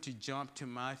 I'm going to jump to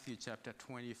Matthew chapter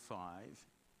 25.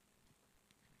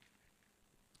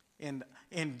 And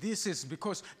this is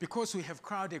because we have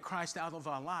crowded Christ out of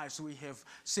our lives, we have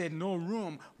said no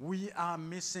room, we are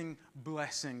missing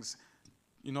blessings,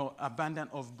 you know,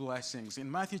 abundance of blessings.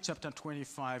 In Matthew chapter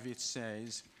 25, it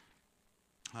says,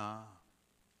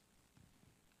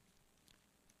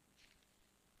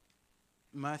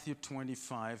 Matthew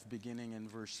 25, beginning in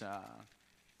verse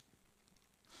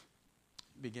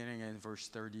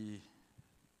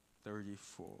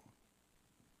 34.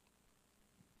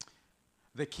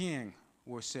 The king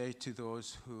will say to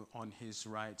those who on his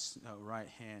right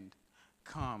hand,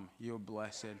 "Come, you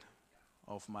blessed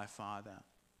of my Father,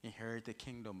 inherit the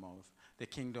kingdom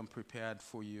prepared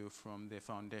for you from the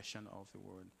foundation of the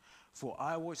world. For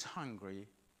I was hungry,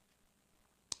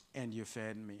 and you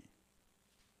fed me."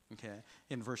 Okay.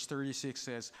 In verse 36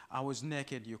 says, "I was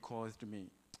naked, you clothed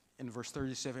me." In verse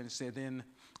 37 it says,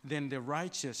 then the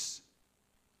righteous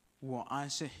will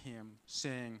answer him,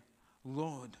 saying,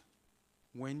 "Lord,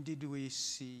 when did we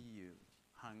see you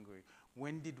hungry?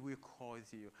 When did we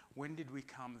clothe you? When did we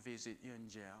come visit you in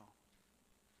jail?"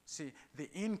 See,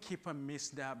 the innkeeper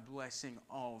missed that blessing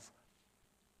of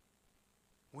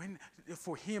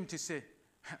for him to say,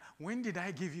 "When did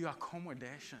I give you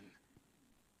accommodation?"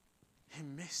 he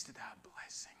missed that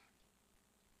blessing.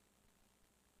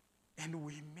 And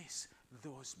we miss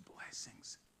those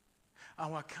blessings.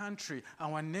 Our country,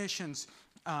 our nations,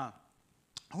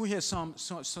 who has Psalm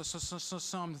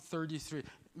 33?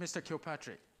 Mr.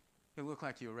 Kilpatrick, you look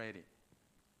like you're ready.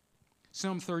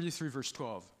 Psalm 33, verse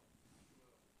 12.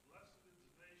 Blessed is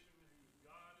the nation whose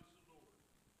God is the Lord,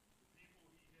 the people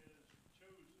he has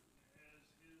chosen as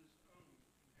his own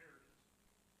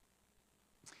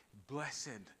inheritance.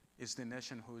 Blessed is the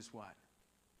nation whose what?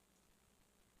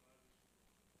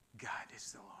 God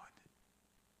is the Lord.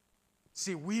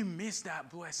 See, we miss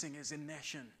that blessing as a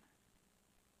nation.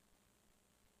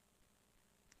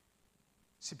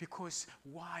 See, because,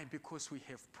 why? Because we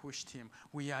have pushed him.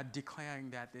 We are declaring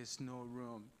that there's no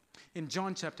room. In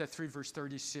John chapter 3, verse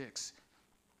 36,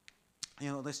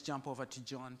 let's jump over to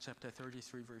John chapter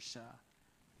 33,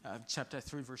 chapter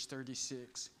 3, verse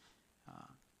 36.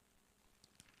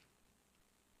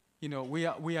 We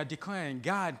are declaring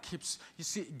God keeps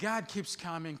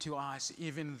coming to us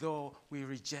even though we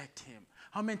reject him.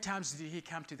 How many times did he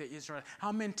come to the Israel?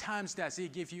 How many times does he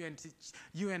give you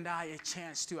and I a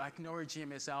chance to acknowledge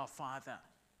him as our Father?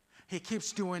 He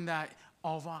keeps doing that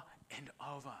over and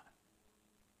over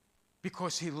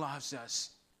because he loves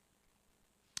us.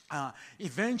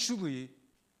 Eventually,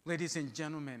 ladies and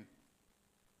gentlemen,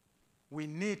 we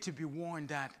need to be warned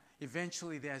that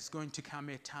eventually there's going to come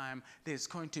a time, there's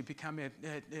going to become a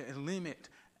limit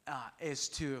as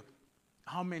to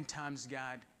how many times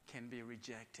God can be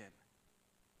rejected.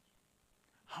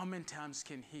 How many times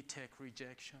can he take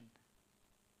rejection?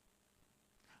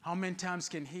 How many times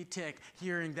can he take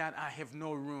hearing that I have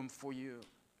no room for you?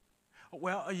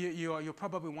 Well, you're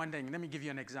probably wondering, let me give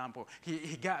you an example.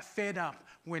 He got fed up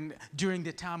during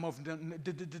the time of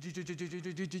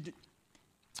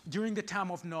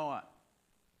Noah.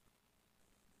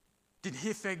 Did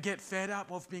he get fed up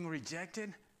of being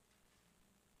rejected?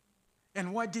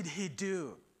 And what did he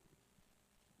do?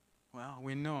 Well,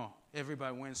 we know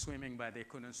everybody went swimming, but they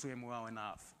couldn't swim well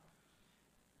enough.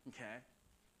 Okay?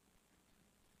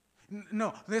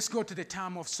 No, let's go to the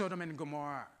time of Sodom and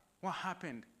Gomorrah. What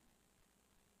happened?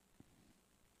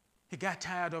 He got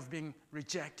tired of being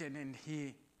rejected, and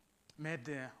he made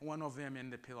one of them in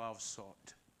the pillar of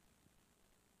salt.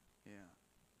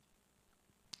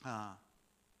 Yeah.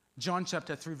 John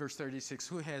chapter 3, verse 36.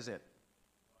 Who has it?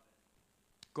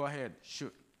 Go ahead.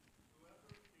 Shoot. Whoever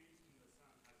believes in the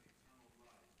Son has eternal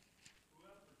life.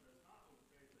 Whoever does not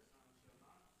obey the Son shall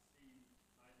not see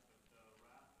life, but the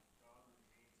wrath of God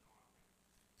remains on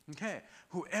him. Okay.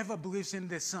 Whoever believes in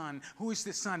the Son. Who is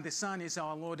the Son? The Son is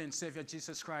our Lord and Savior,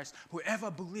 Jesus Christ. Whoever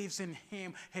believes in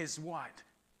him has what?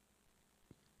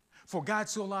 For God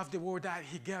so loved the world that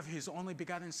he gave his only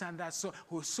begotten Son, that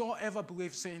whosoever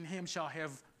believes in him shall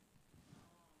have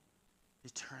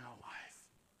eternal life.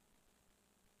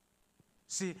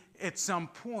 See, at some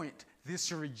point,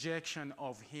 this rejection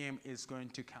of him is going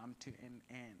to come to an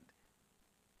end.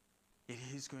 It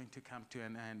is going to come to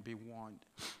an end, be warned.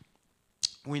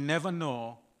 We never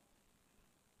know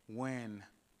when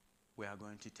we are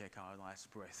going to take our last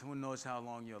breath. Who knows how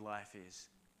long your life is?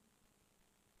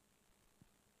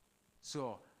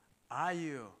 So, are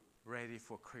you ready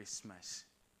for Christmas?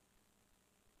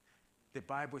 The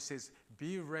Bible says,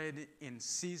 be ready in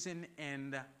season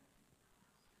and...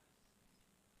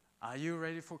 Are you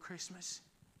ready for Christmas?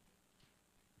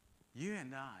 You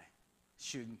and I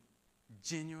should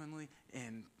genuinely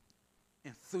and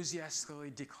enthusiastically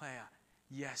declare,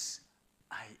 yes,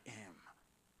 I am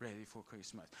ready for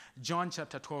Christmas. John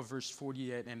chapter 12, verse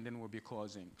 48, and then we'll be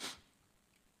closing.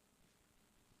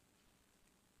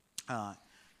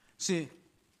 See,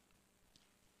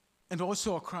 and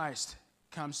also Christ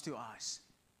comes to us.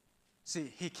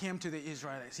 See, he came to the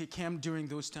Israelites. He came during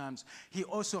those times. He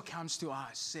also comes to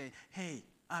us, say, hey,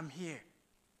 I'm here.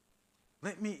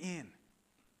 Let me in.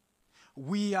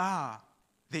 We are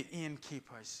the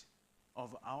innkeepers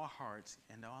of our hearts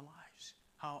and our lives.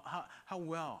 How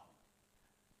well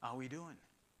are we doing?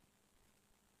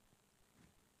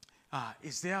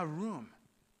 Is there room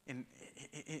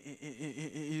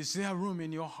is there room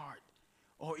in your heart?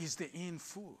 Or is the inn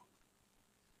full?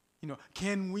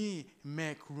 Can we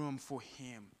make room for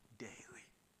him daily?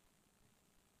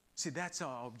 See, that's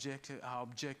our objective. Our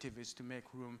objective is to make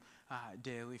room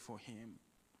daily for him.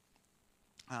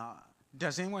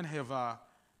 Does anyone have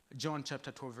John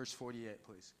chapter 12, verse 48,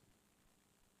 please?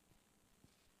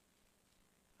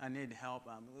 I need help.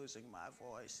 I'm losing my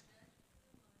voice.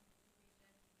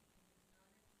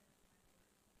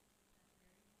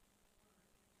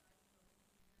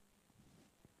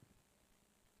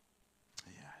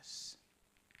 Yes.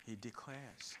 He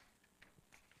declares.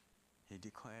 he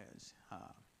declares.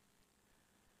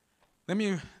 Let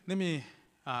me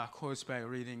close by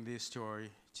reading this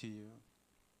story to you.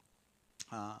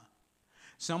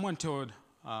 Someone told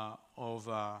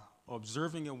of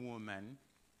observing a woman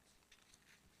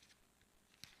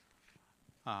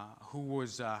who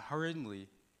was hurriedly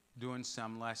doing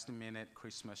some last-minute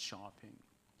Christmas shopping.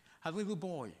 Her little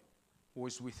boy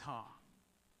was with her,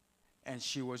 and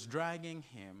she was dragging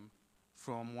him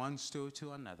from one store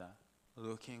to another,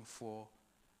 looking for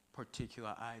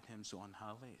particular items on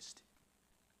her list.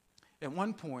 At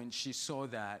one point, she saw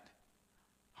that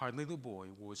her little boy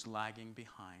was lagging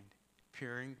behind,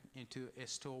 peering into a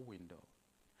store window.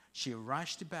 She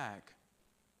rushed back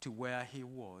to where he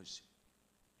was,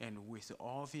 and with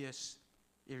obvious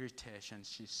irritation,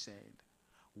 she said,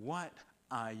 "What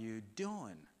are you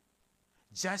doing?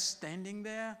 Just standing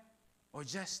there or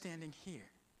just standing here?"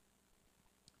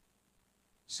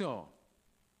 So,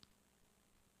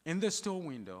 in the store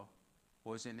window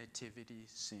was a nativity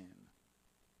scene.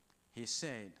 He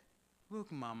said, "Look,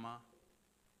 Mama,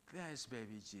 there's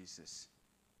baby Jesus."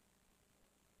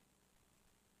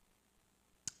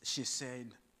 She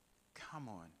said, "Come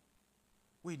on,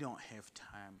 we don't have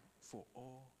time for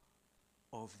all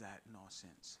of that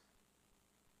nonsense.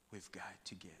 We've got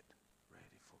to get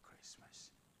ready for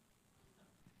Christmas."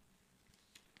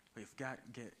 We've got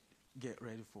to get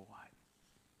ready for what?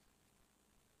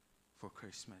 For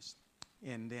Christmas.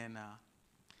 And then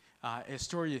a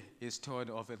story is told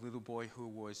of a little boy who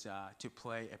was to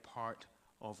play a part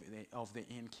of the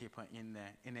innkeeper in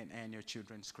an annual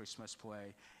children's Christmas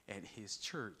play at his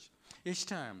church. Each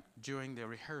time during the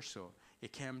rehearsal,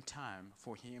 it came time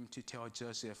for him to tell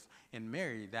Joseph and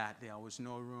Mary that there was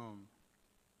no room.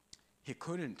 He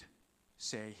couldn't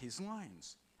say his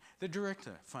lines. The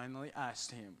director finally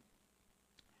asked him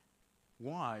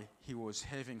why he was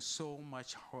having so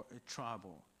much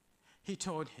trouble. He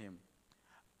told him,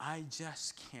 "I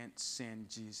just can't send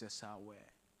Jesus away.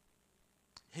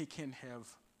 He can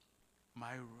have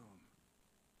my room.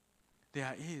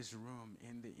 There is room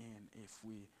in the inn if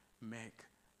we make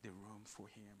the room for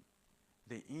him."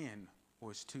 The inn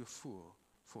was too full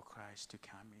for Christ to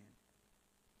come in.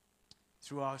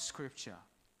 Throughout Scripture,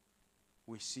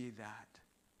 we see that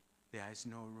there is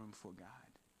no room for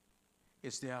God.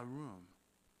 Is there room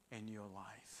in your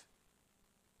life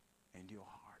and your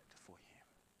heart for him?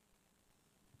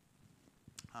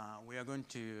 We are going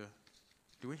to,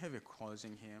 do we have a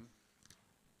closing hymn?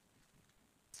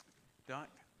 Doc,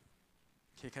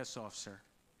 kick us off, sir.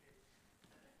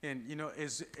 And you know,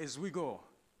 as we go,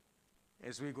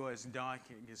 as Doc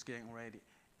is getting ready,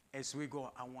 as we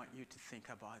go, I want you to think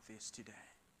about this today.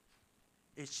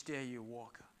 Each day you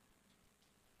walk,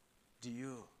 do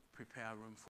you prepare room for